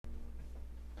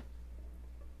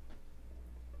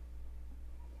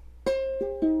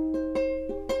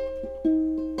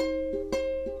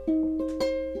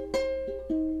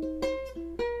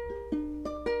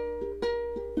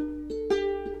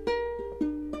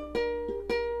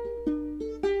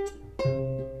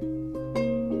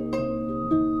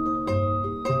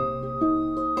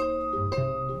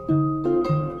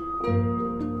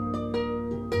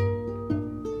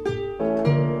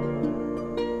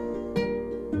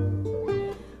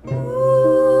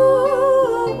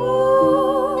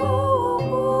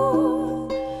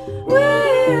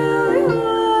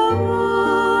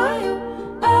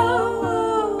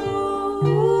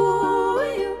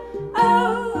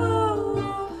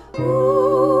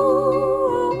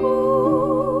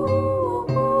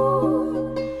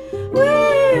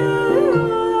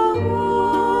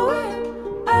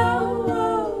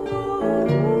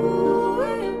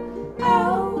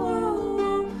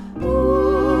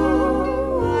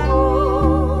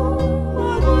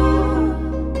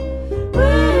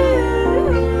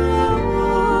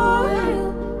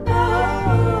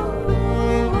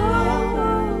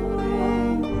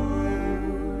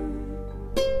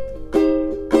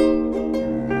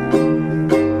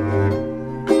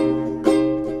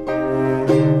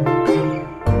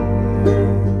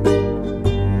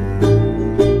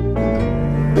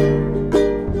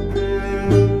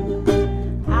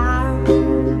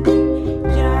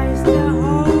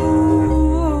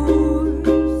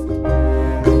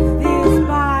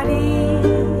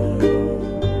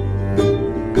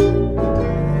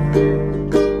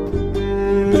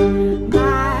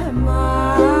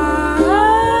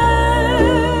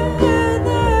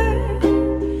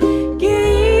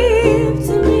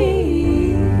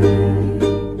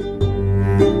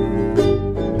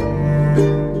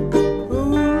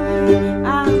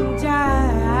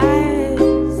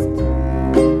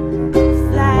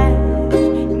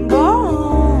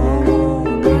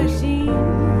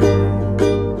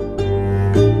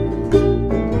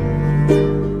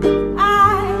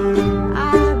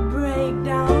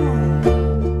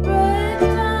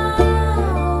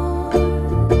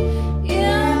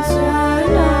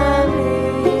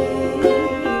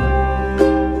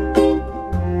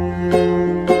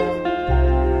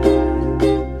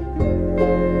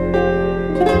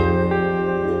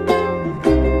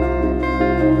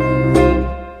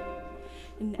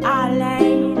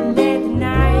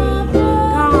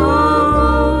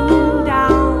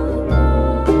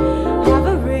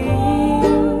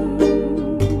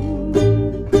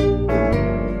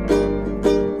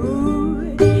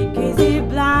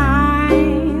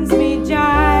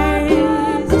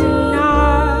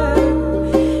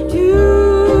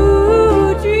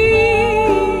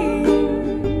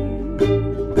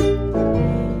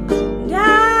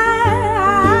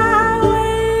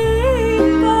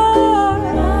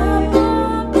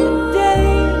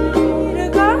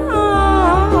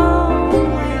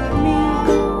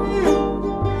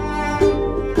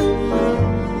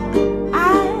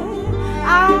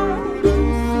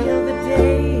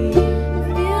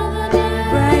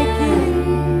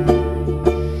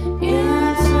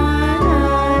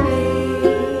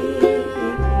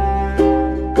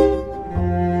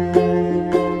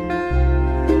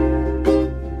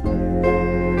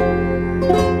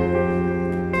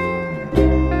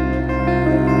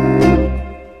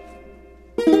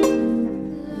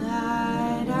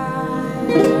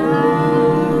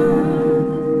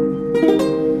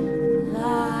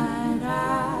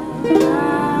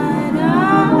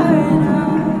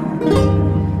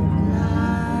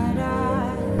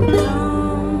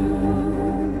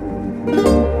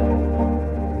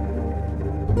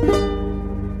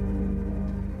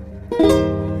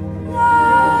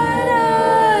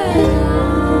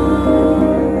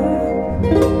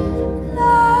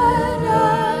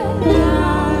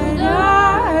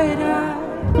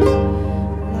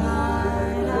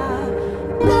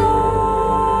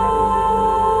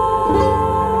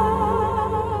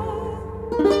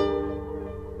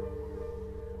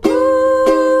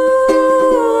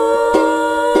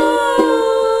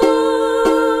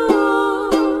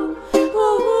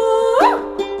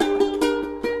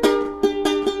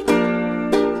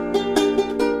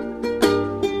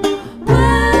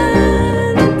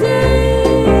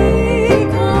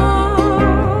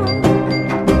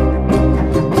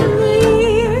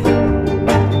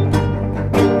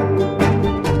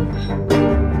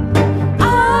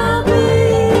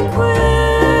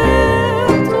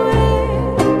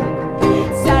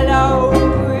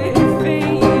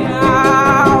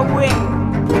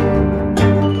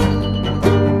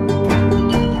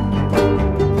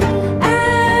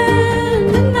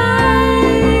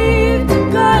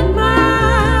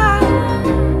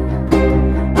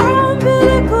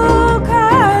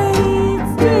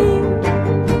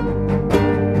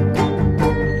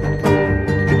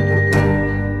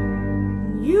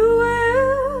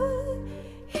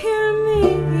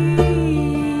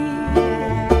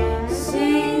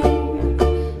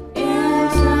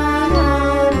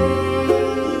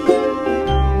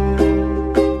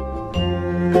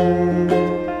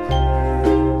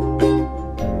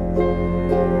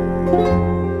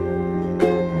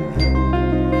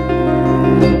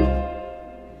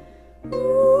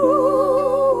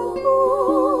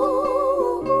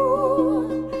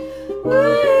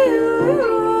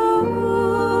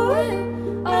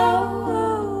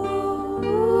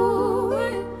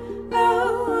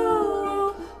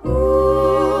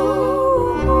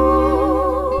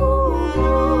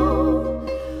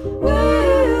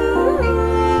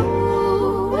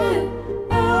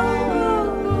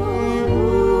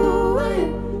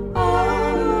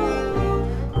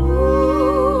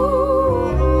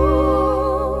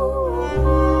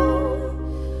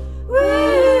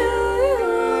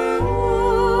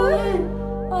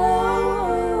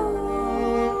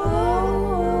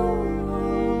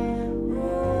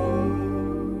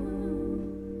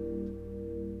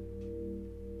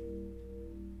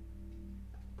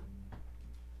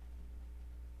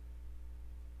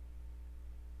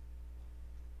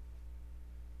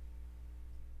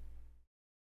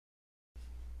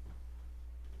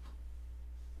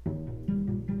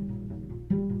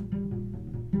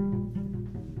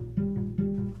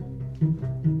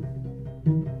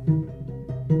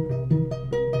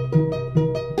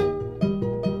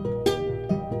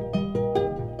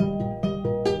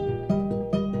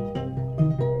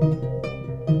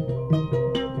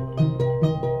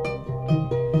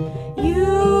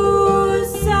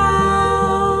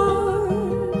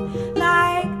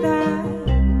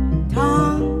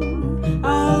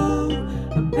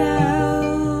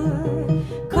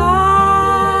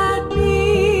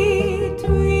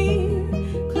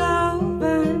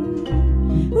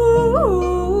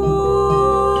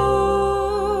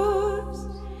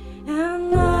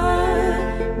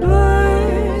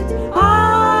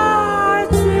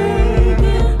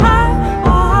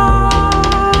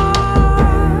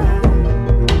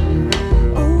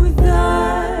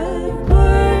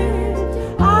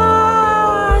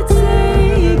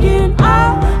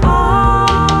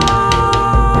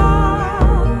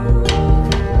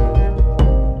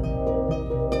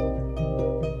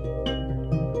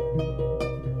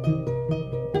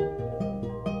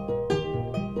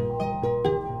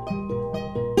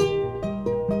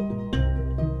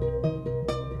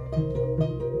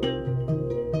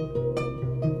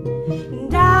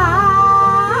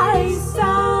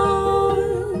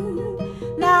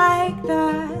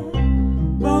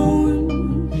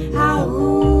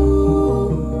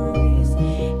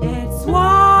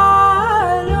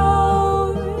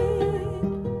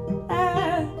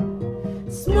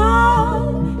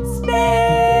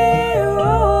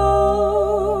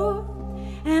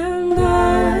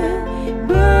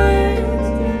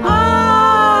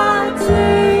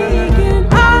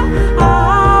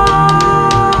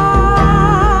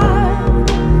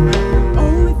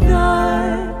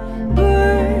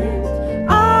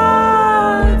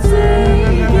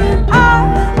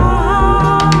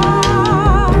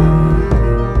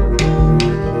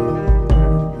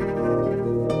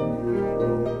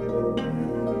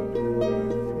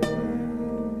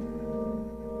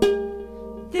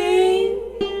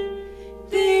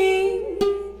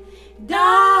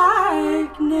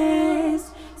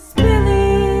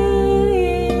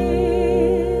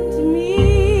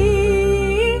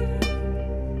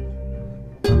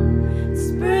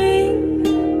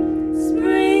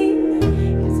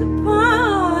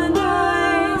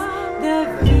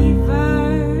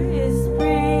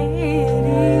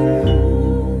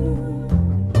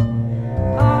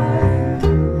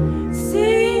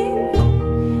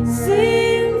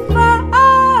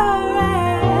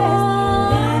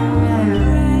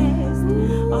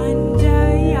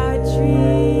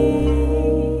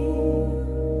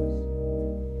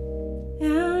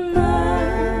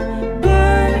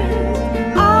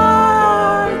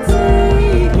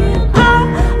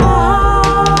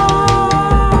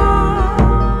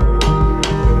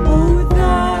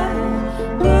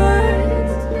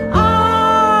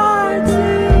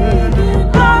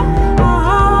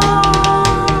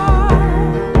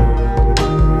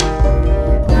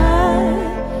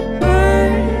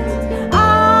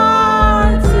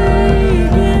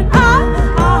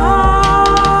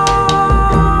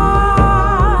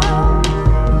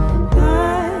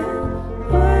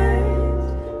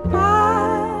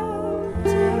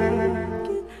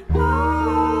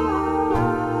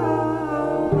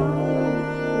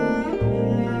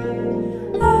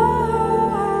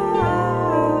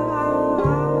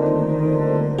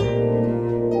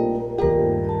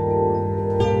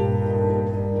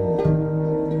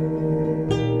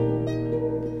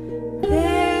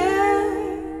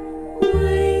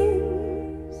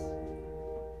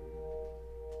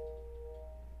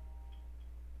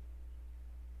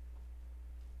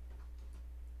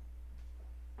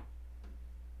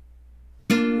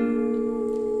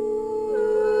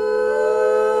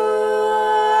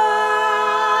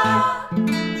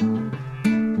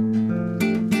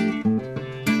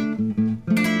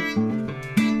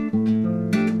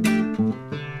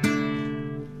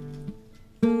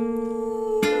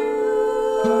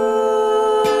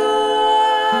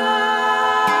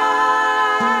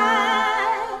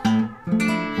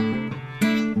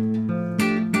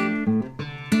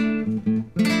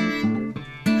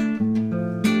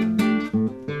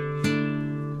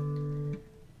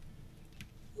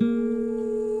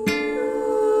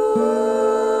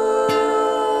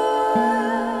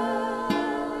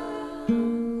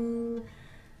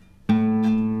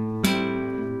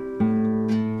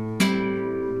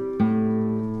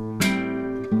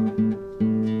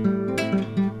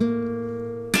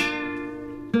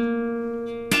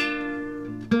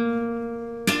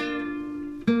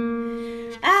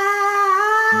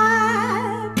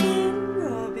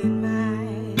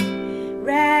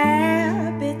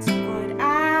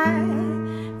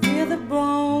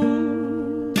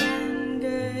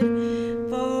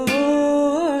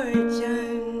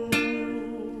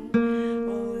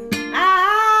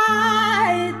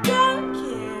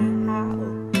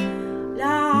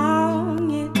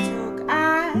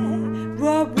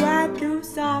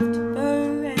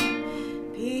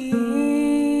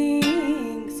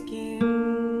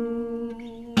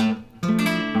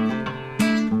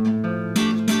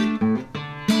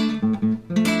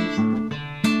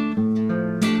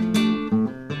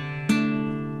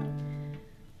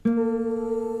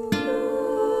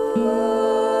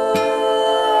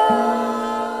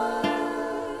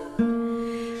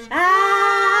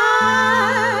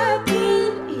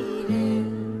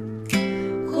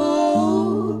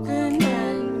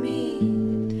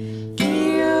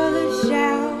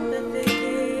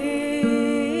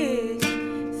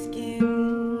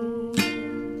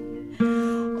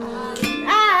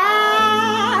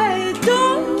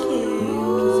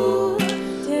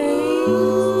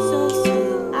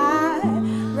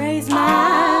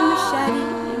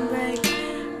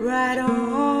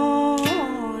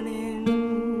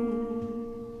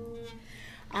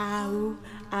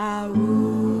Ah,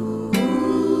 ooh,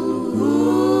 ooh,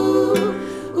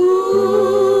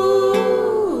 ooh,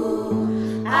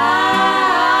 I've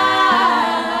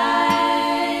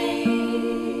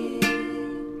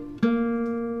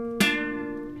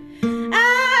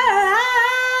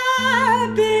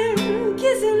been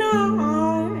kissing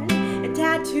on a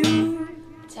tattoo.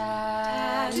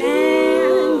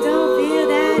 Man, don't feel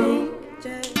that ink,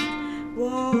 just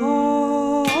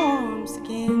warm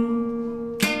skin.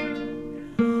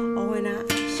 Oh, and I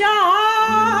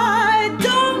sure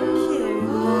don't care.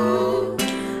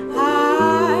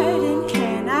 Heart in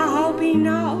hand, I hope he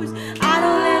knows I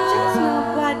don't let just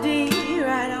nobody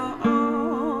right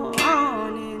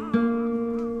on in.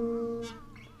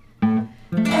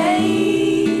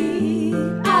 Hey,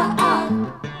 ah, ah.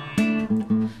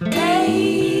 Hey,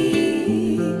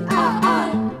 ah, ah.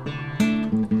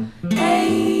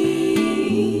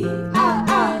 Hey, ah,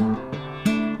 ah.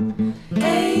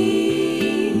 Hey,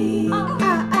 ah,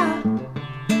 ah.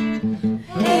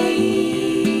 Hey,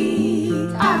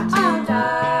 ah, ah.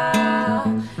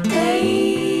 Hey,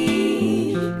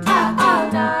 ah,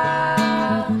 ah.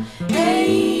 Hey,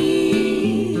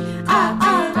 ah,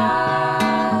 ah.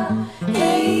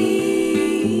 Hey,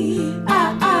 ah,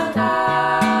 ah.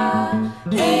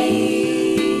 Hey,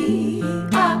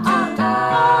 ah, ah.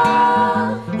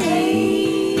 Hey,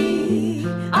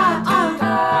 ah, ah.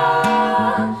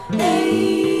 Hey,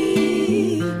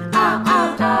 ah,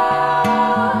 ah.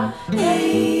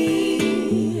 Hey,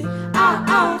 ah,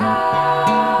 ah.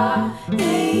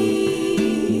 Hey,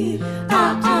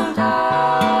 ah, ah.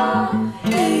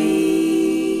 Hey.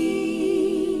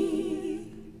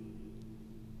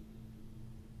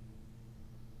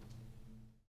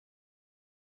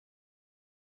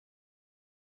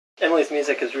 Emily's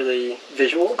music is really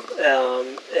visual,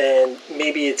 and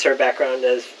maybe it's her background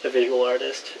as a visual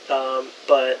artist,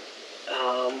 but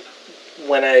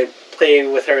when I play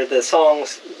with her the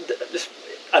songs,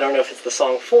 I don't know if it's the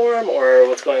song form or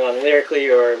what's going on lyrically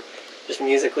or just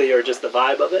musically or just the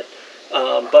vibe of it,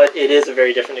 but it is a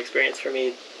very different experience for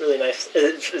me. Really nice.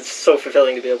 It's so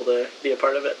fulfilling to be able to be a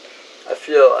part of it. I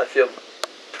feel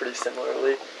pretty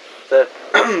similarly that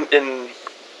in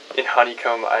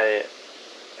Honeycomb I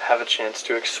have a chance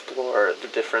to explore the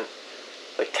different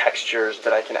textures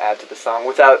that I can add to the song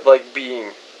without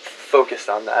being focused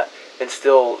on that, and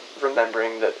still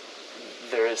remembering that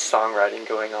there is songwriting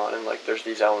going on and there's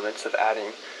these elements of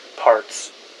adding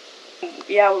parts.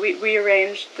 Yeah, we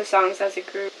arranged the songs as a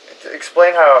group.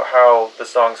 Explain how the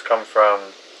songs come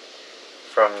from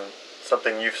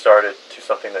something you've started to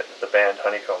something that the band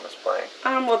Honeycomb is playing.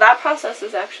 Well, that process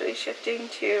is actually shifting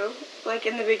too.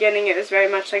 In the beginning, it was very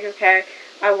much okay,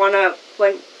 I want to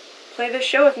play this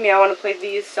show with me. I want to play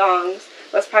these songs.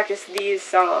 Let's practice these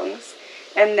songs.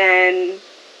 And then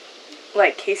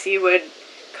Casey would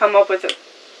come up with a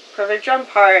perfect drum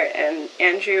part, and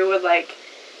Andrew would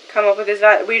come up with his.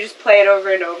 We just play it over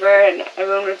and over, and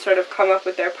everyone would sort of come up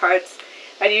with their parts.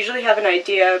 I'd usually have an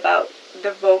idea about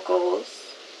the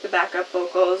vocals, the backup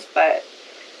vocals, but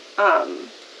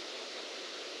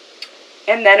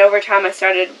and then over time I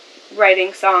started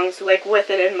writing songs with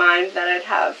it in mind, that I'd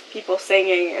have people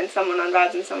singing and someone on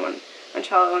vibes and someone on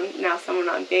cello and now someone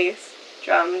on bass,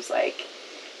 drums. I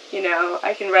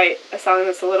can write a song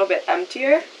that's a little bit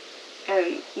emptier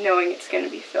and knowing it's going to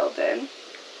be filled in.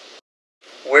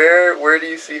 Where do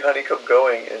you see Honeycomb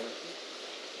going in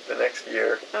the next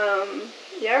year?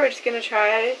 Yeah, we're just going to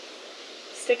try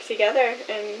stick together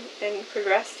and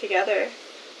progress together.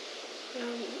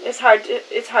 It's hard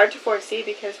to foresee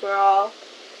because we're all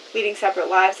leading separate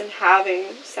lives and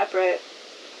having separate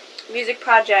music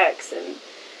projects and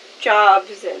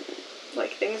jobs and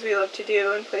things we love to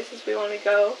do and places we want to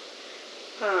go.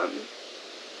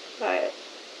 But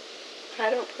I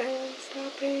don't plan on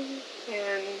stopping,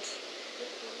 and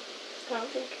I don't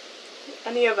think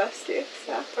any of us do.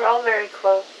 So we're all very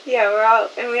close. Yeah,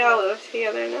 we all live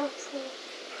together now. So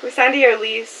we signed a year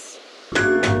lease.